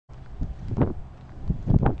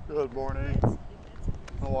Good morning.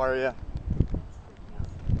 How are you?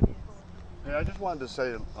 Hey, I just wanted to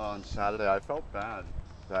say on Saturday, I felt bad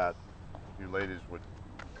that you ladies would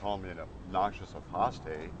call me an obnoxious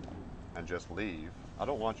apostate and just leave. I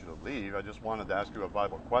don't want you to leave. I just wanted to ask you a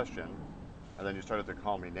Bible question, and then you started to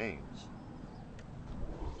call me names.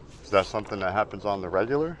 Is that something that happens on the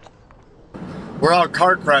regular? We're out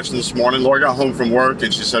car crashing this morning. Lori got home from work,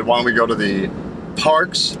 and she said, why don't we go to the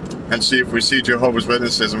parks and see if we see Jehovah's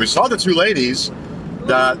Witnesses. And we saw the two ladies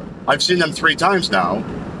that I've seen them 3 times now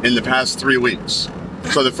in the past 3 weeks.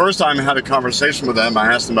 So the first time I had a conversation with them,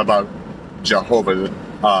 I asked them about Jehovah,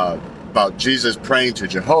 about Jesus praying to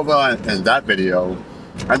Jehovah and that video.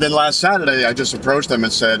 And then last Saturday, I just approached them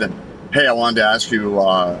and said, hey, I wanted to ask you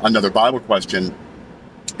another Bible question.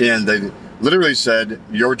 And they literally said,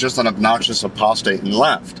 you're just an obnoxious apostate, and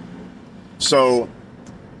left. So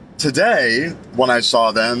today, when I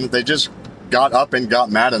saw them, they just got up and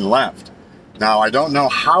got mad and left. Now, I don't know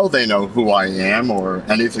how they know who I am or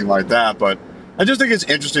anything like that, but I just think it's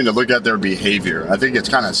interesting to look at their behavior. I think it's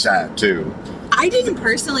kind of sad, too. I didn't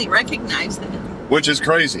personally recognize them. Which is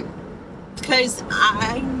crazy. Because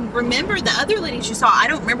I remember the other ladies you saw. I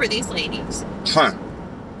don't remember these ladies. Huh.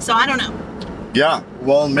 So I don't know. Yeah,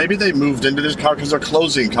 well, maybe they moved into this car because they're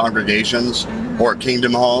closing congregations or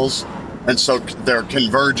kingdom halls. And so they're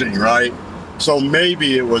converging, right? So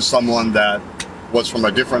maybe it was someone that was from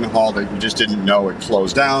a different hall that you just didn't know it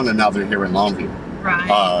closed down, and now they're here in Longview.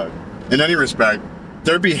 Right. In any respect,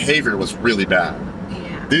 their behavior was really bad.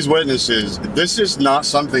 Yeah. These witnesses, this is not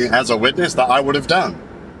something as a witness that I would have done.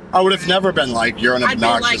 I would have never been like, you're an obnoxious...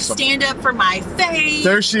 I'd be like, stand up for my faith.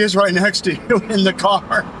 There she is right next to you in the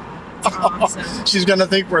car. Awesome. She's going to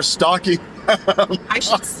think we're stalking them. I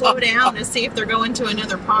should slow down to see if they're going to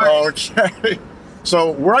another park. Okay.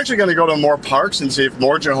 So we're actually going to go to more parks and see if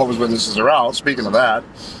more Jehovah's Witnesses are out, speaking of that.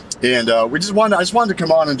 And I just wanted to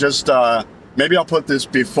come on and just, maybe I'll put this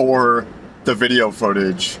before the video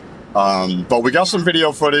footage. But we got some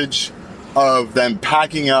video footage of them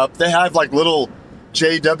packing up. They have like little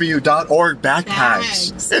JW.org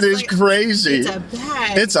backpacks. It is like, crazy. It's a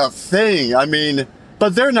bag. It's a thing. I mean,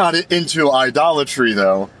 but they're not into idolatry,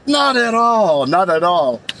 though. Not at all. Not at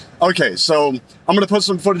all. Okay, so I'm going to put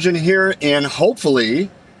some footage in here, and hopefully,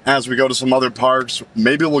 as we go to some other parks,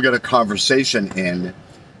 maybe we'll get a conversation in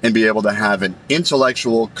and be able to have an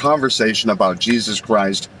intellectual conversation about Jesus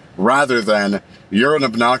Christ rather than you're an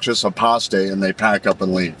obnoxious apostate and they pack up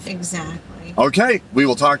and leave. Exactly. Okay, we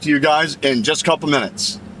will talk to you guys in just a couple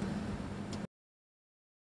minutes.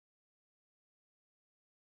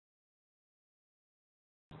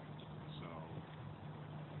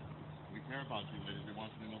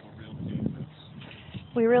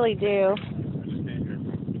 We really do. I just came here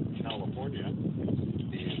from California,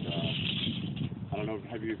 and I don't know,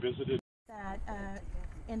 have you visited? That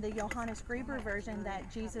in the Johannes Gruber version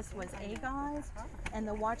that Jesus was a god, and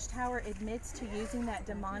the Watchtower admits to using that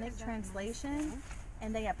demonic translation,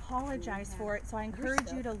 and they apologize for it. So I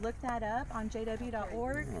encourage you to look that up on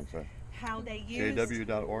jw.org. Okay. How they used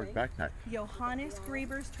JW.org backpack. Johannes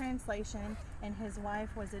Gruber's translation, and his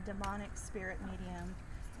wife was a demonic spirit medium.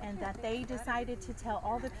 And that they decided to tell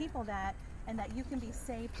all the people that, and that you can be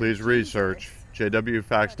saved. Please research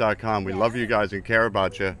jwfacts.com. We love you guys and care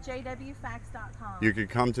about you. jwfacts.com. You can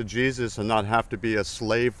come to Jesus and not have to be a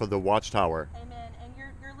slave for the Watchtower. Amen. And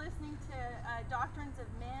you're listening to doctrines of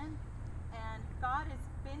men, and God has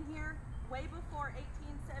been here way before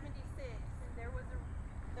 1876, and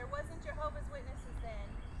there wasn't Jehovah's Witnesses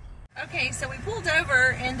then. Okay, so we pulled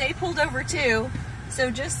over, and they pulled over too. So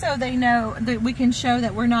just so they know that we can show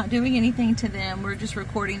that we're not doing anything to them, we're just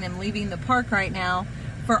recording them leaving the park right now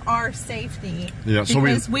for our safety. Yeah, so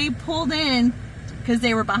because we pulled in because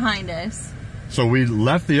they were behind us. So we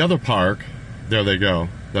left the other park. There they go.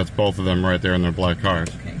 That's both of them right there in their black cars.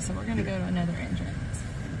 Okay, so we're going to go to another entrance.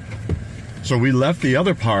 So we left the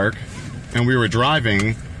other park, and we were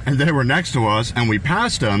driving, and they were next to us, and we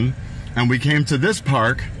passed them. And we came to this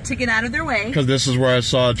park to get out of their way. Because this is where I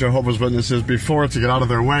saw Jehovah's Witnesses before, to get out of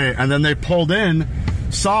their way. And then they pulled in,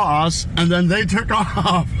 saw us, and then they took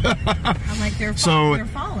off. I'm like, they're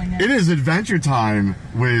following us. It is adventure time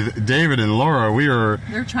with David and Laura.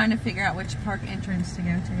 They're trying to figure out which park entrance to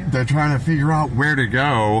go to. They're trying to figure out where to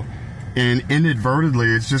go. And inadvertently,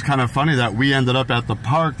 it's just kind of funny that we ended up at the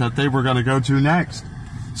park that they were going to go to next.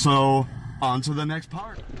 So, on to the next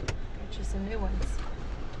park. Which is some new ones.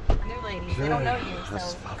 New ladies, they don't know you, so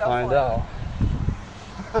let's go find for out.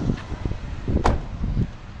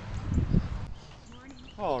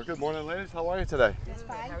 Oh, good morning, ladies. How are you today? Just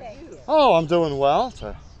fine, thank you. Oh, I'm doing well. It's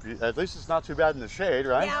a At least it's not too bad in the shade,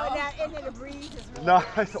 right? Yeah, and then the breeze is really No,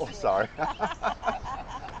 nice. oh, sorry.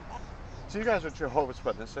 So you guys are Jehovah's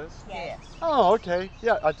Witnesses? Yes. Oh, okay.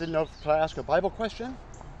 Yeah, I didn't know. Can I ask a Bible question?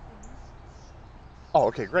 Oh,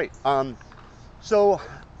 okay, great. So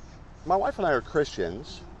my wife and I are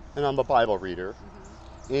Christians, and I'm a Bible reader.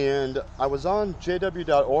 And I was on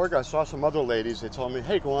jw.org. I saw some other ladies. They told me,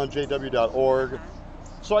 hey, go on jw.org.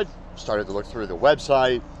 So I started to look through the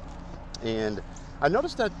website, and I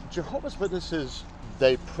noticed that Jehovah's Witnesses,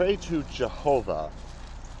 they pray to Jehovah.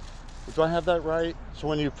 Do I have that right? So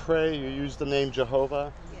when you pray, you use the name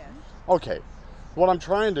Jehovah? Yes. Okay. What I'm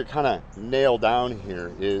trying to kind of nail down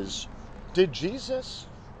here is, did Jesus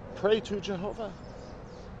pray to Jehovah?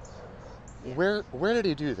 Yes. Where did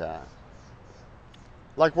he do that?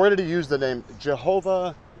 Like, where did he use the name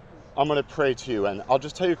Jehovah? I'm going to pray to you. And I'll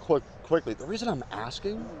just tell you quickly. The reason I'm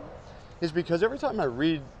asking is because every time I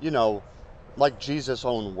read, you know, like Jesus'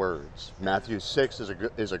 own words, Matthew 6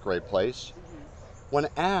 is a great place. When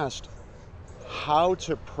asked how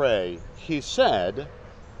to pray, he said,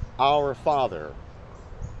 Our Father.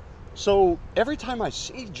 So every time I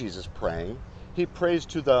see Jesus praying, he prays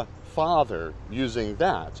to the Father using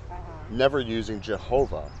that, never using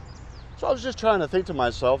Jehovah. So I was just trying to think to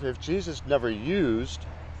myself, if Jesus never used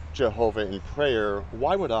Jehovah in prayer,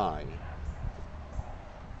 why would I?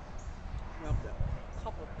 Well, a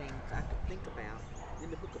couple of things I could think about. In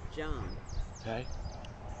the book of John, Okay.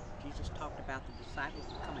 Jesus talked about the disciples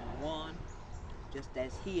becoming one, just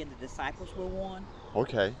as he and the disciples were one.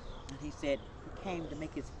 Okay. And he said he came to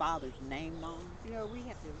make his Father's name known. You know, we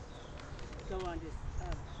have to go on this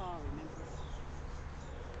call, remember?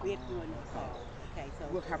 We have to go on this call. Okay, so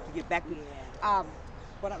We'll have to get back to yeah.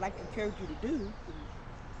 What I'd like to encourage you to do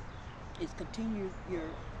is continue your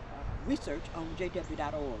research on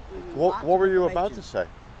jw.org. What were you about to say?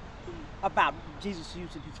 About Jesus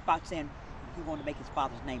using his spot, saying he wanted to make his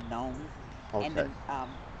Father's name known. Okay. And then,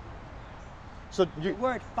 So the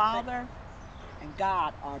word Father and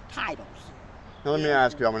God are titles. now let me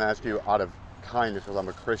ask you, I'm going to ask you out of kindness because I'm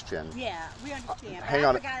a Christian. Yeah, we understand. hang but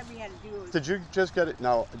on. I forgot we had to do it. Did you just get it?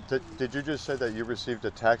 No. Did you just say that you received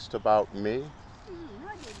a text about me? No,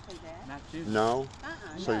 I didn't say that. Not you. No.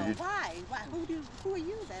 So No. you- Why? Who are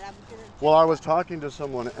you that I'm gonna? Well, I was talking to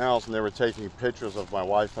someone else, and they were taking pictures of my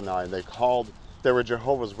wife and I, and they were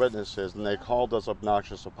Jehovah's Witnesses, and they called us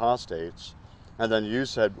obnoxious apostates. And then you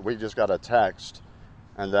said, we just got a text,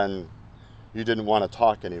 and then you didn't want to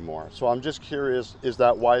talk anymore. So I'm just curious, is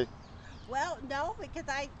that why? Well, no, because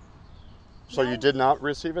So No. you did not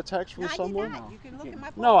receive a text from I did someone? not. You can look at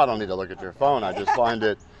my phone. No, I don't need to look at your phone. I just find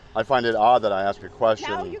it odd that I ask a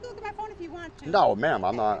question. No, you can look at my phone if you want to. No, ma'am,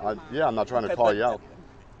 I'm not. I'm not trying to call you out.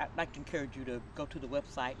 I'd like to encourage you to go to the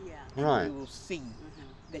website. Yeah. And Right. you will see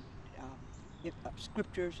that the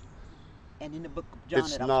scriptures and in the book of John.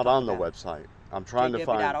 It's that I was not on the talking website. I'm trying to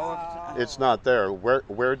find. JW.org. It's not there.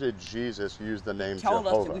 Where did Jesus use the name told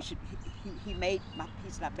us that Jehovah? we should. He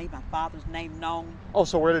said, I made my Father's name known Oh,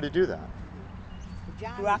 so where did he do that?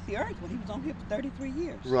 John, throughout the earth when he was on here for 33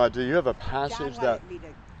 years. Right. Do you have a John passage wanted that? me to.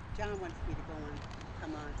 John wanted me to go on.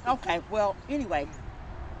 Come on. Okay. Well, anyway,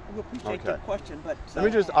 we appreciate your Okay. question, but Let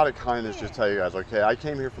me just, out of kindness, just tell you guys. Okay, I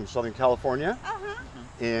came here from Southern California,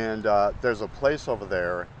 and there's a place over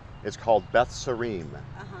there. It's called Beth Sarim,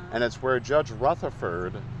 and it's where Judge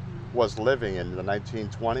Rutherford was living in the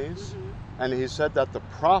 1920s. And he said that the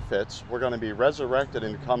prophets were going to be resurrected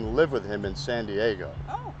and come live with him in San Diego.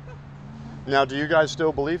 Oh, Now, do you guys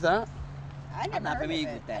still believe that? I never I'm not heard of familiar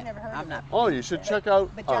it. with that. I never heard I'm of not. it. Oh, you should check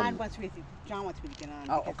out. But John wants me to. John wants me to get on.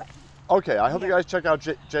 Oh, because okay. Okay, I hope you Yeah. guys check out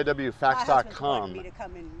My husband's jwfacts.com. wanting me to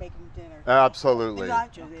come and make him dinner. Absolutely.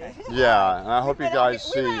 Lunch. Yeah, and I hope you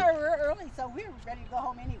guys We see. were early, so we were ready to go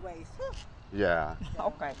home anyways. Yeah.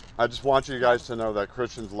 Okay. I just want you guys to know that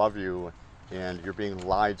Christians love you and you're being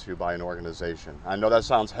lied to by an organization. I know that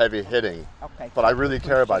sounds heavy hitting, Okay. but I really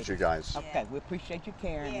care about you guys. Okay. We appreciate you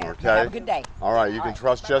caring. Yeah. Okay. Have a good day. All right, you All can right.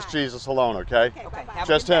 trust just Bye-bye. Jesus alone, okay? Okay, bye-bye. Have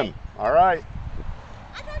a Just good day. him. All right.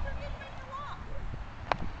 I thought you were getting ready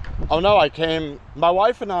to walk. Oh no, I came, my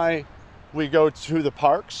wife and I, we go to the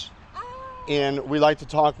parks and we like to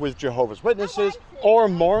talk with Jehovah's Witnesses or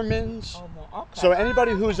Mormons. Oh, well, okay. So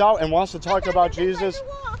anybody who's out and wants to talk about Jesus,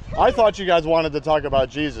 I thought you guys wanted to talk about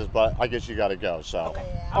Jesus, but I guess you got to go. So,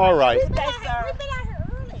 all right. We've been out here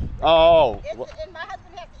early. Oh, And my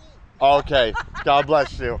husband has to eat. okay. God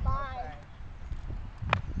bless you. Bye.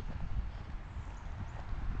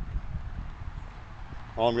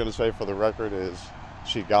 All I'm going to say for the record is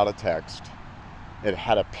she got a text. It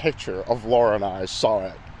had a picture of Laura and I saw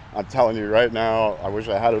it. I'm telling you right now, I wish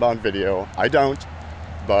I had it on video. I don't.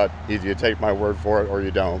 but either you take my word for it or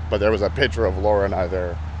you don't. But there was a picture of Laura and I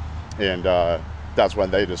there, and that's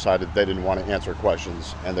when they decided they didn't want to answer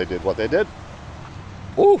questions, and they did what they did.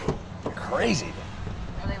 Ooh, crazy.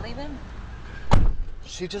 Are they leaving?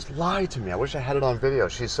 She just lied to me. I wish I had it on video.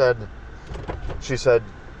 She said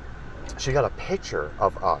she got a picture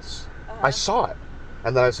of us. I saw it.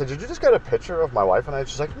 And then I said, did you just get a picture of my wife and I?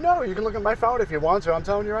 She's like, no, you can look at my phone if you want to. I'm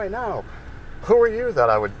telling you right now. Who are you that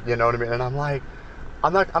I would, you know what I mean? And I'm like,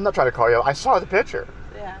 I'm not trying to call you. I saw the picture.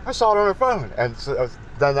 Yeah. I saw it on her phone. And so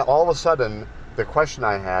then all of a sudden, the question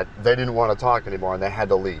I had, they didn't want to talk anymore and they had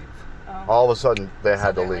to leave. Oh. All of a sudden, they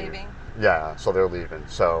had to they're leave. leaving? Yeah, so they're leaving.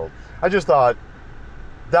 So I just thought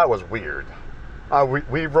that was weird.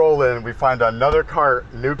 We roll in, we find another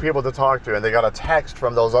cart, new people to talk to, and they got a text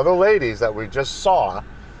from those other ladies that we just saw,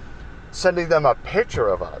 sending them a picture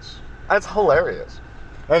of us. That's hilarious.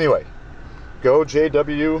 Anyway, go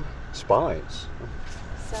JW Spines.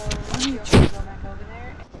 So, you want to go back over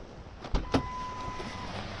there?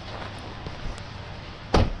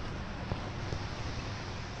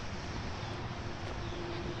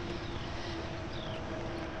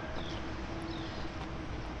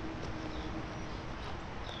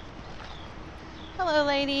 Hello,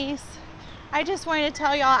 ladies. I just wanted to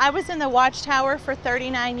tell y'all, I was in the Watchtower for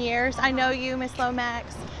 39 years. I know you, Miss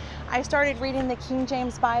Lomax. I started reading the King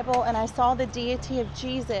James Bible and I saw the deity of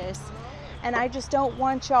Jesus. And I just don't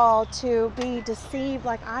want y'all to be deceived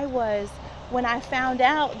like I was when I found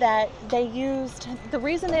out that they used, the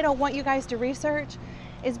reason they don't want you guys to research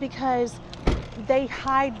is because they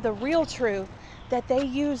hide the real truth, that they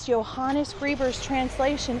used Johannes Grieber's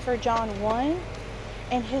translation for John 1.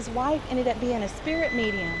 And his wife ended up being a spirit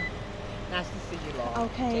medium. Nice to see you, Laura.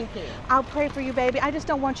 Okay. Take care. I'll pray for you, baby. I just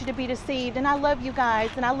don't want you to be deceived. And I love you guys,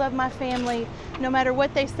 and I love my family. No matter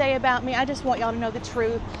what they say about me, I just want y'all to know the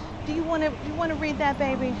truth. Do you want to read that,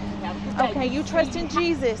 baby? Have a good day. Okay, you trust in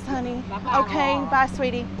Jesus, honey. Bye-bye. Okay, bye,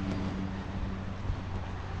 sweetie.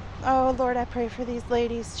 Oh, Lord, I pray for these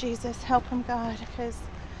ladies. Jesus, help them, God, because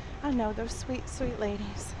I know they're sweet, sweet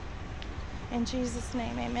ladies. In Jesus'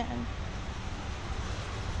 name, amen.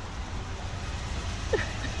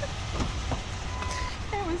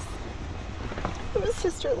 It was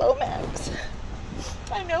Sister Lomax.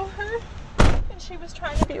 I know her, and she was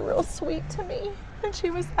trying to be real sweet to me. And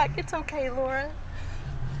she was like, it's okay, Laura.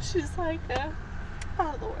 She's like,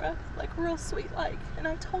 hi, Laura, like real sweet like. And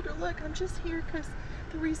I told her, look, I'm just here because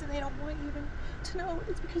the reason they don't want you to know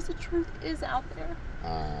is because the truth is out there.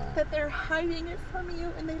 That they're hiding it from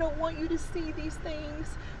you, and they don't want you to see these things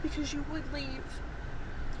because you would leave.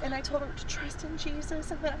 And I told her to trust in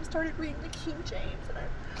Jesus, and then I started reading the King James, and I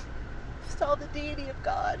saw the deity of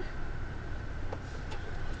God.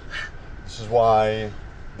 This is why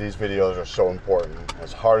these videos are so important.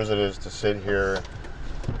 As hard as it is to sit here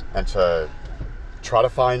and to try to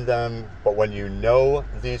find them, but when you know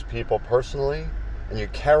these people personally and you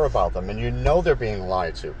care about them and you know they're being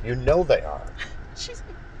lied to, you know they are.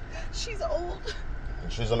 She's old.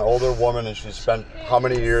 And she's an older woman and she's spent how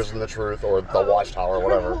many years in the truth or the Watchtower or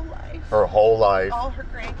whatever? Her whole life. Her whole life. All her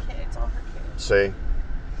grandkids, all her kids. See?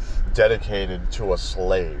 Dedicated to a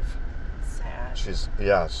slave. Sad.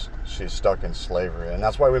 She's stuck in slavery. And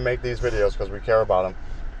that's why we make these videos, because we care about them.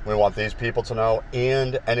 We want these people to know,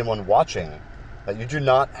 and anyone watching, that you do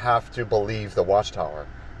not have to believe the Watchtower.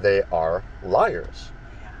 They are liars.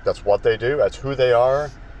 Yeah. That's what they do. That's who they are.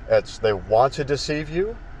 They want to deceive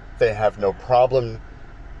you. They have no problem.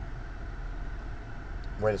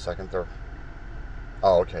 Wait a second.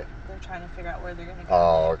 Oh, okay. They're trying to figure out where they're going to go.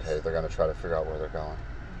 Oh, next. okay. They're going to try to figure out where they're going.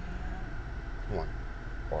 Yeah. Come on.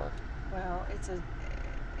 Or, Well, it's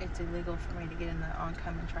illegal for me to get in the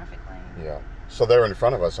oncoming traffic lane. yeah. So they're in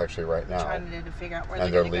front of us actually right now. Trying to figure out where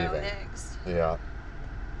And they're they're going to go leaving. next. Yeah.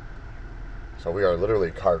 So we are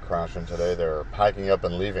literally car crashing today. They're packing up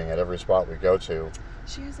and leaving at every spot we go to.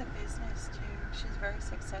 She has a business too. She's a very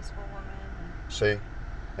successful woman. See,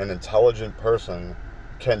 an intelligent person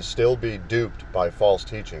can still be duped by false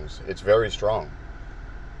teachings. It's very strong.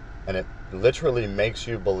 And it literally makes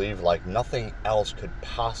you believe like nothing else could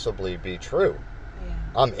possibly be true. Yeah.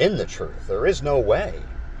 I'm in the truth. There is no way.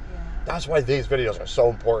 Yeah. That's why these videos are so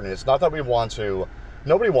important. It's not that we want to,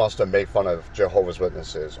 nobody wants to make fun of Jehovah's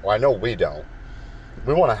Witnesses. Well, I know we don't.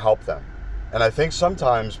 We want to help them. And I think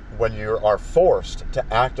sometimes when you are forced to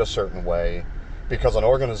act a certain way because an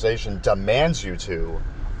organization demands you to,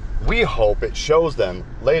 we hope it shows them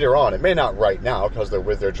later on. It may not right now because they're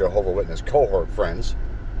with their Jehovah's Witness cohort friends,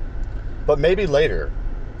 but maybe later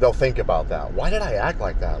they'll think about that. Why did I act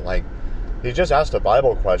like that? Like, he just asked a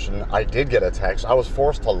Bible question. I did get a text. I was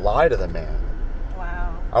forced to lie to the man.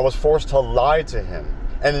 Wow. I was forced to lie to him.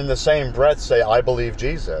 and in the same breath say, I believe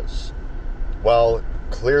Jesus. Well,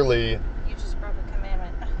 clearly... You just broke a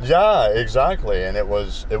commandment. Yeah, exactly. And it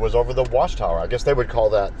was over the watchtower. I guess they would call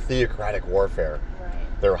that theocratic warfare.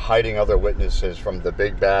 Right. They're hiding other witnesses from the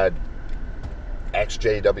big bad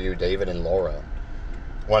XJW, David and Laura.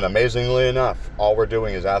 When amazingly enough, all we're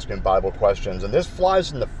doing is asking Bible questions. And this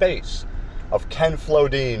flies in the face of Ken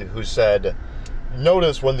Flodine, who said,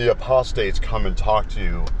 notice when the apostates come and talk to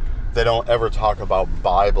you, they don't ever talk about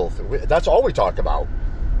Bible. That's all we talk about.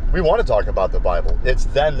 We want to talk about the Bible. It's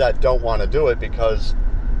them that don't want to do it because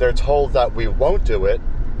they're told that we won't do it.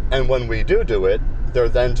 And when we do it, they're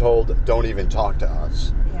then told, don't even talk to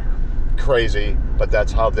us. Yeah. Crazy, but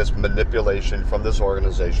that's how this manipulation from this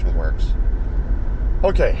organization works.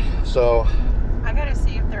 Okay, so... I gotta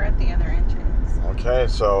see if they're at the other entrance. Okay,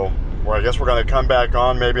 so well, I guess we're going to come back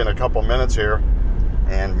on maybe in a couple minutes here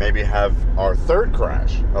and maybe have our third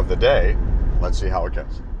crash of the day. Let's see how it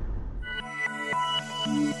goes.